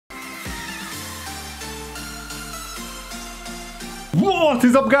What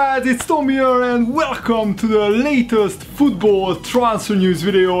is up guys, it's Tom here and welcome to the latest football transfer news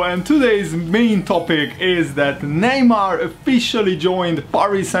video, and today's main topic is that Neymar officially joined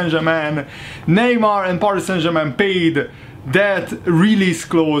Paris Saint-Germain. Neymar and Paris Saint-Germain paid that release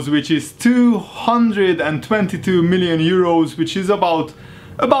clause, which is 222 million euros, which is about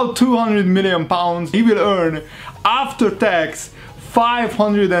 200 million pounds. He will earn after tax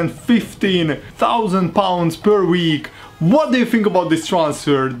 515,000 pounds per week. What do you think about this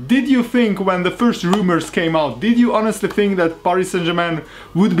transfer? Did you think when the first rumors came out, did you honestly think that Paris Saint-Germain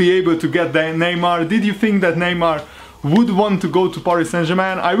would be able to get Neymar? Did you think that Neymar would want to go to Paris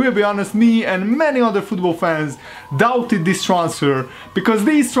Saint-Germain? I will be honest, me and many other football fans doubted this transfer because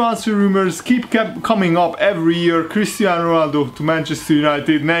these transfer rumors kept coming up every year. Cristiano Ronaldo to Manchester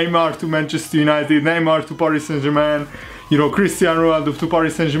United, Neymar to Manchester United, Neymar to Paris Saint-Germain, you know, Cristiano Ronaldo to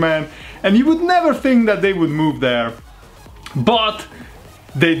Paris Saint-Germain, and you would never think that they would move there. But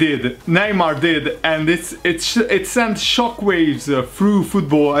they did. Neymar did, and it sent shockwaves through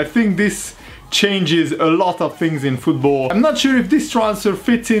football. I think this changes a lot of things in football. I'm not sure if this transfer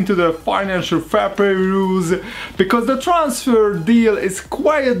fits into the financial fair play rules because the transfer deal is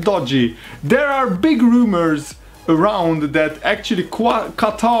quite dodgy. There are big rumors around that actually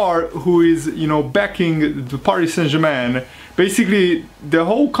Qatar, who is, you know, backing the Paris Saint-Germain, basically the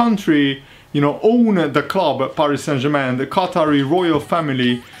whole country, you know, own the club Paris Saint-Germain. The Qatari royal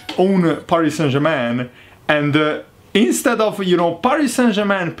family own Paris Saint-Germain, and instead of, you know, Paris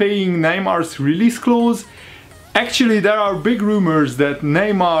Saint-Germain paying Neymar's release clause, actually there are big rumors that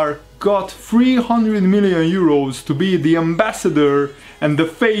Neymar got 300 million euros to be the ambassador and the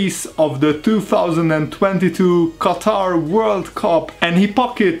face of the 2022 Qatar World Cup, and he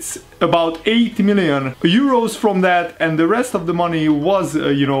pockets about 80 million euros from that, and the rest of the money was,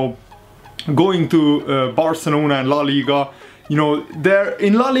 you know, going to Barcelona and La Liga. You know,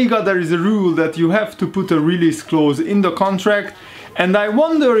 in La Liga there is a rule that you have to put a release clause in the contract, and I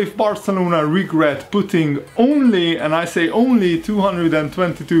wonder if Barcelona regret putting only, and I say only,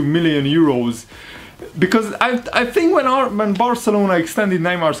 222 million euros. Because I think when Barcelona extended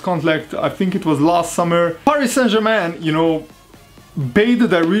Neymar's contract, I think it was last summer, Paris Saint-Germain, you know, paid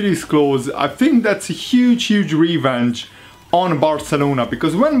the release clause. I think that's a huge revenge on Barcelona,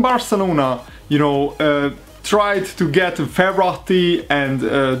 because when Barcelona, you know, tried to get Verratti and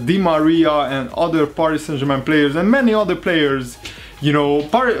Di Maria and other Paris Saint-Germain players and many other players, you know,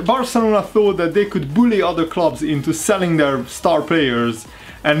 Barcelona thought that they could bully other clubs into selling their star players,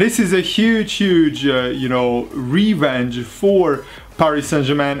 and this is a huge you know, revenge for Paris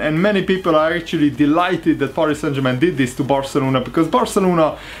Saint-Germain, and many people are actually delighted that Paris Saint-Germain did this to Barcelona, because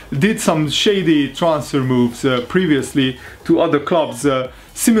Barcelona did some shady transfer moves previously to other clubs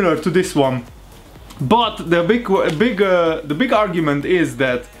similar to this one. But the big argument is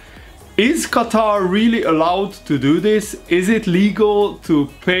that, is Qatar really allowed to do this? Is it legal to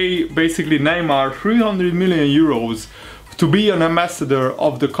pay basically Neymar 300 million euros to be an ambassador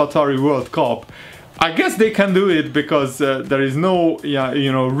of the Qatari World Cup? I guess they can do it because there is no,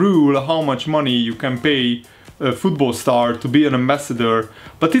 you know, rule how much money you can pay a football star to be an ambassador.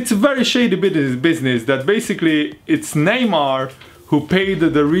 But it's a very shady business that basically it's Neymar who paid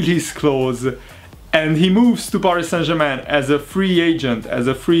the release clause, and he moves to Paris Saint-Germain as a free agent, as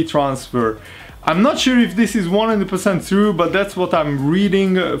a free transfer. I'm not sure if this is 100% true, but that's what I'm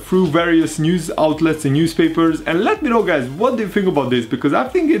reading through various news outlets and newspapers. And let me know, guys, what do you think about this? Because I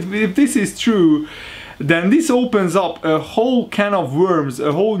think if this is true, then this opens up a whole can of worms,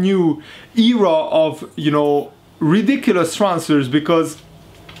 a whole new era of, you know, ridiculous transfers. Because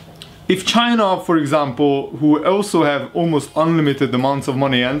if China, for example, who also have almost unlimited amounts of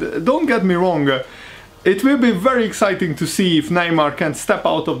money, and don't get me wrong, it will be very exciting to see if Neymar can step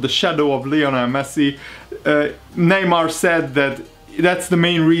out of the shadow of Lionel Messi. Neymar said that that's the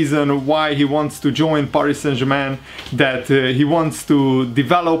main reason why he wants to join Paris Saint-Germain, that he wants to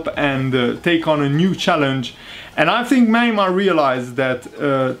develop and take on a new challenge. And I think Neymar realized that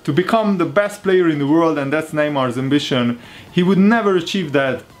to become the best player in the world, and that's Neymar's ambition, he would never achieve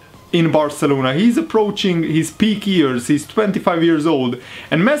that in Barcelona. He's approaching his peak years, he's 25 years old,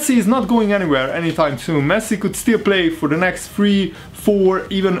 and Messi is not going anywhere anytime soon. Messi could still play for the next 3, 4,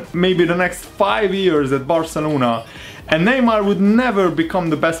 even maybe the next 5 years at Barcelona, and Neymar would never become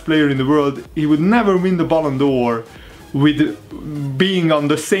the best player in the world. He would never win the Ballon d'Or with being on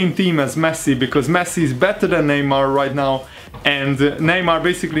the same team as Messi, because Messi is better than Neymar right now, and Neymar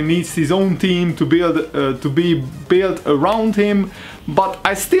basically needs his own team to be built around him. But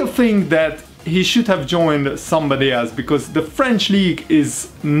I still think that he should have joined somebody else, because the French league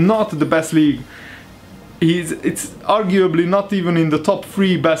is not the best league it's arguably not even in the top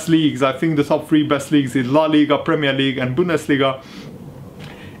 3 best leagues. I think the top 3 best leagues is La Liga, Premier League and Bundesliga.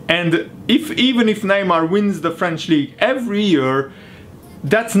 And even if Neymar wins the French league every year,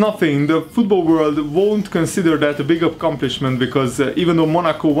 that's nothing. The football world won't consider that a big accomplishment, because even though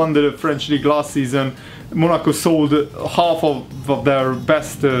Monaco won the French league last season, Monaco sold half of their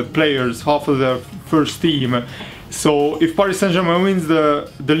best players, half of their first team. So if Paris Saint-Germain wins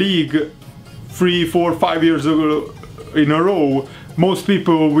the league 3, 4, 5 years in a row, most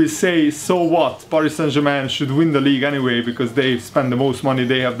people will say, so what? Paris Saint-Germain should win the league anyway, because they spend the most money,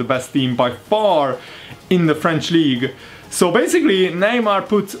 they have the best team by far in the French league. So basically Neymar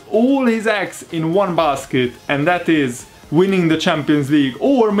puts all his eggs in one basket, and that is winning the Champions League.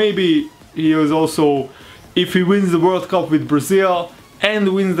 Or maybe he is also, if he wins the World Cup with Brazil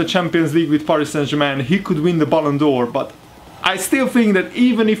and wins the Champions League with Paris Saint-Germain, he could win the Ballon d'Or. But I still think that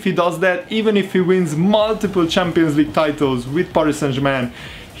even if he does that, even if he wins multiple Champions League titles with Paris Saint-Germain,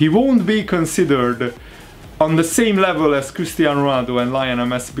 he won't be considered on the same level as Cristiano Ronaldo and Lionel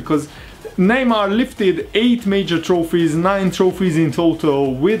Messi, because Neymar lifted 8 major trophies, 9 trophies in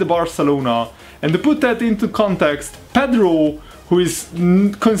total with Barcelona. And to put that into context, Pedro, who is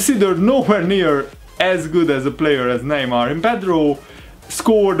considered nowhere near as good as a player as Neymar, and Pedro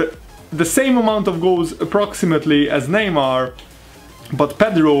scored the same amount of goals approximately as Neymar, but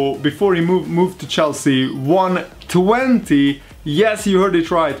Pedro, before he moved to Chelsea, won 20, yes, you heard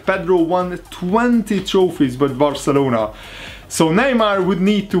it right, Pedro won 20 trophies with Barcelona. So Neymar would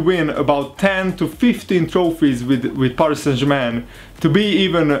need to win about 10 to 15 trophies with Paris Saint-Germain to be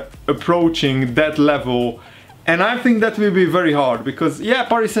even approaching that level. And I think that will be very hard, because yeah,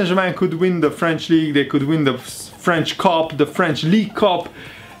 Paris Saint-Germain could win the French league, they could win the French Cup, the French League Cup,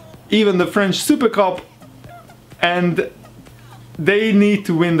 even the French Super Cup, and they need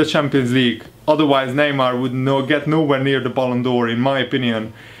to win the Champions League. Otherwise Neymar would get nowhere near the Ballon d'Or, in my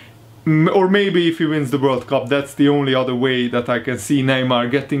opinion. Or maybe if he wins the World Cup, that's the only other way that I can see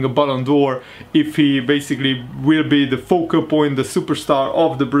Neymar getting a Ballon d'Or, if he basically will be the focal point, the superstar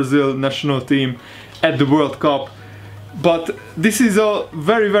of the Brazil national team at the World Cup. But this is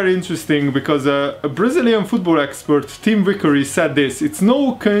very, very interesting, because a Brazilian football expert, Tim Vickery, said this: it's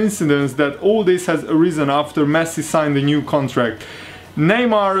no coincidence that all this has arisen after Messi signed a new contract.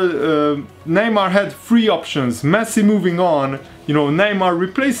 Neymar had 3 options: Messi moving on, you know, Neymar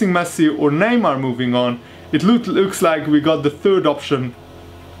replacing Messi, or Neymar moving on. It looks like we got the 3rd option.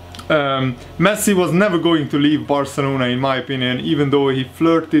 Messi was never going to leave Barcelona, in my opinion, even though he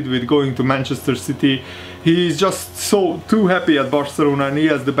flirted with going to Manchester City. He's just too happy at Barcelona, and he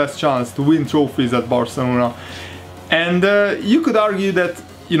has the best chance to win trophies at Barcelona. And you could argue that,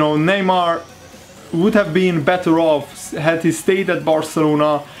 you know, Neymar would have been better off had he stayed at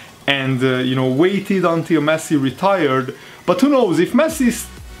Barcelona and you know, waited until Messi retired. But who knows, if Messi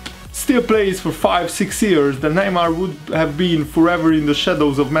still plays for 5-6 years, then Neymar would have been forever in the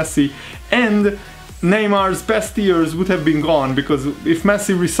shadows of Messi, and Neymar's best years would have been gone, because if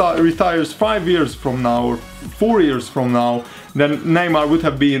Messi retires 5 years from now or 4 years from now, then Neymar would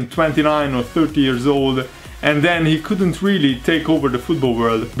have been 29 or 30 years old, and then he couldn't really take over the football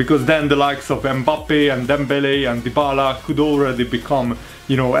world, because then the likes of Mbappe and Dembele and Dybala could already become,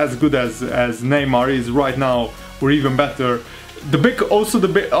 you know, as good as Neymar is right now, or even better.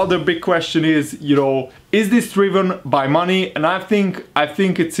 The other big question is, you know, is this driven by money? And I think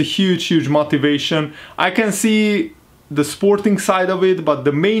it's a huge motivation. I can see the sporting side of it, but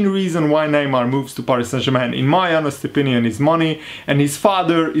the main reason why Neymar moves to Paris Saint-Germain, in my honest opinion, is money. And his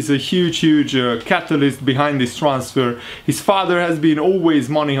father is a huge catalyst behind this transfer. His father has been always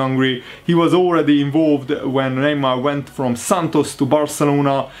money hungry. He was already involved when Neymar went from Santos to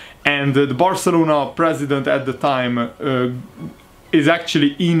Barcelona, and the Barcelona president at the time is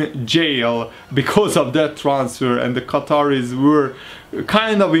actually in jail because of that transfer, and the Qataris were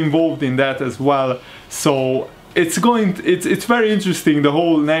kind of involved in that as well. So it's very interesting, the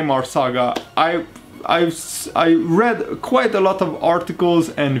whole Neymar saga. I read quite a lot of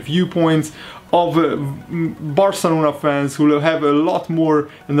articles and viewpoints of Barcelona fans who have a lot more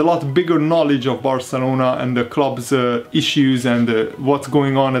and a lot bigger knowledge of Barcelona and the club's issues and what's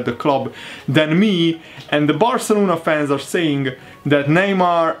going on at the club than me. And the Barcelona fans are saying that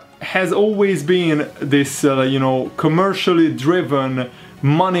Neymar has always been this, you know, commercially driven,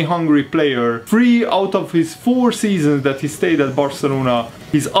 money-hungry player. 3 out of his 4 seasons that he stayed at Barcelona,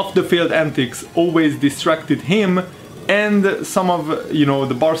 his off-the-field antics always distracted him and some of, you know,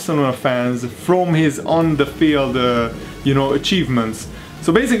 the Barcelona fans from his on-the-field, you know, achievements.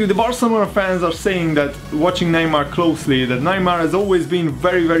 So basically the Barcelona fans are saying that, watching Neymar closely, that Neymar has always been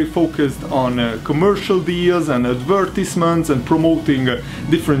very focused on commercial deals and advertisements and promoting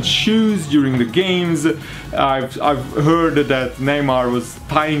different shoes during the games. I've heard that Neymar was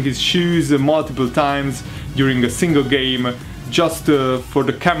tying his shoes multiple times during a single game, just for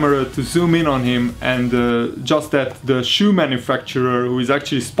the camera to zoom in on him, and just that the shoe manufacturer who is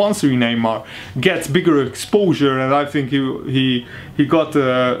actually sponsoring Neymar gets bigger exposure. And I think he got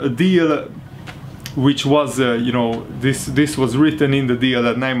a deal which was, you know, this was written in the deal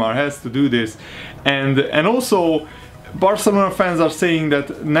that Neymar has to do this. And also Barcelona fans are saying that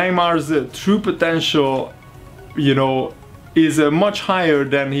Neymar's true potential, you know, is much higher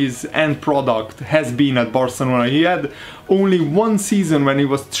than his end product has been at Barcelona. He had only one season when he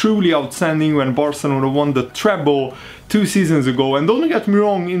was truly outstanding, when Barcelona won the treble 2 seasons ago. And don't get me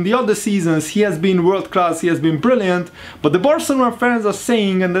wrong, in the other seasons he has been world class, he has been brilliant, but the Barcelona fans are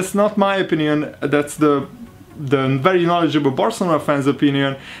saying, and that's not my opinion, that's the very knowledgeable Barcelona fans'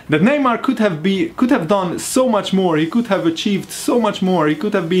 opinion, that Neymar could have done so much more, he could have achieved so much more, he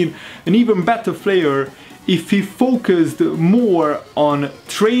could have been an even better player if he focused more on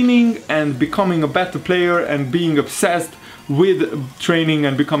training and becoming a better player and being obsessed with training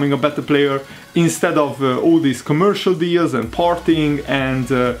and becoming a better player, instead of all these commercial deals and partying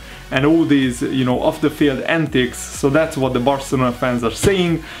and all these, you know, off the field antics. So that's what the Barcelona fans are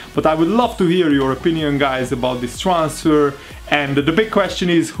saying. But I would love to hear your opinion, guys, about this transfer. And the big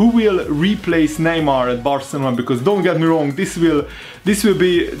question is, who will replace Neymar at Barcelona? Because don't get me wrong, this will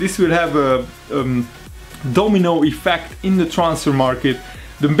have a domino effect in the transfer market.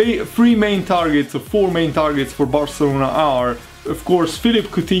 The 4 main targets for Barcelona are, of course, Philippe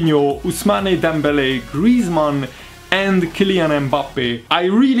Coutinho, Ousmane Dembélé, Griezmann and Kylian Mbappe. I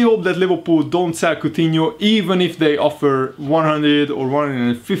really hope that Liverpool don't sell Coutinho, even if they offer 100 or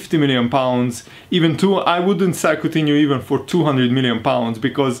 150 million pounds. I wouldn't sell Coutinho even for 200 million pounds,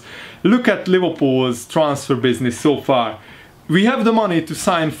 because look at Liverpool's transfer business so far. We have the money to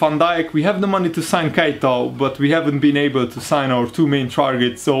sign Van Dijk, we have the money to sign Keita, but we haven't been able to sign our 2 main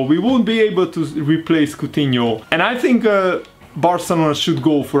targets, so we won't be able to replace Coutinho. And I think Barcelona should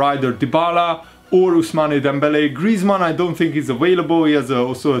go for either Dybala or Ousmane Dembélé. Griezmann, I don't think is available. He has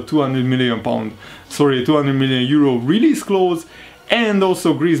also a 200 million euro release clause. And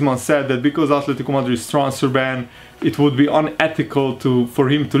also Griezmann said that because Atletico Madrid's transfer ban, it would be unethical for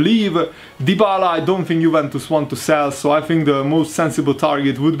him to leave. Dybala, I don't think Juventus want to sell, so I think the most sensible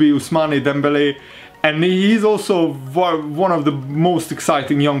target would be Ousmane Dembélé. And he's also one of the most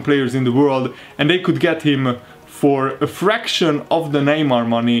exciting young players in the world, and they could get him for a fraction of the Neymar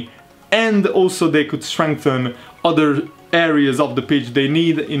money, and also they could strengthen other areas of the pitch. They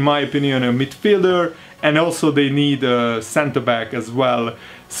need, in my opinion, a midfielder, and also they need a centre-back as well.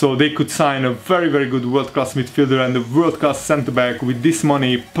 So they could sign a very good world-class midfielder and a world-class centre-back with this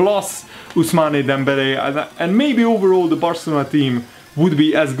money, plus Ousmane Dembélé, and maybe overall the Barcelona team would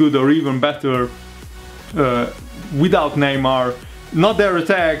be as good or even better without Neymar. Not their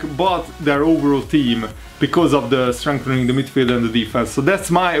attack, but their overall team, because of the strengthening the midfield and the defense. So that's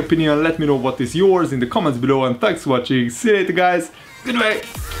my opinion. Let me know what is yours in the comments below, and thanks for watching. See you later, guys. Goodbye.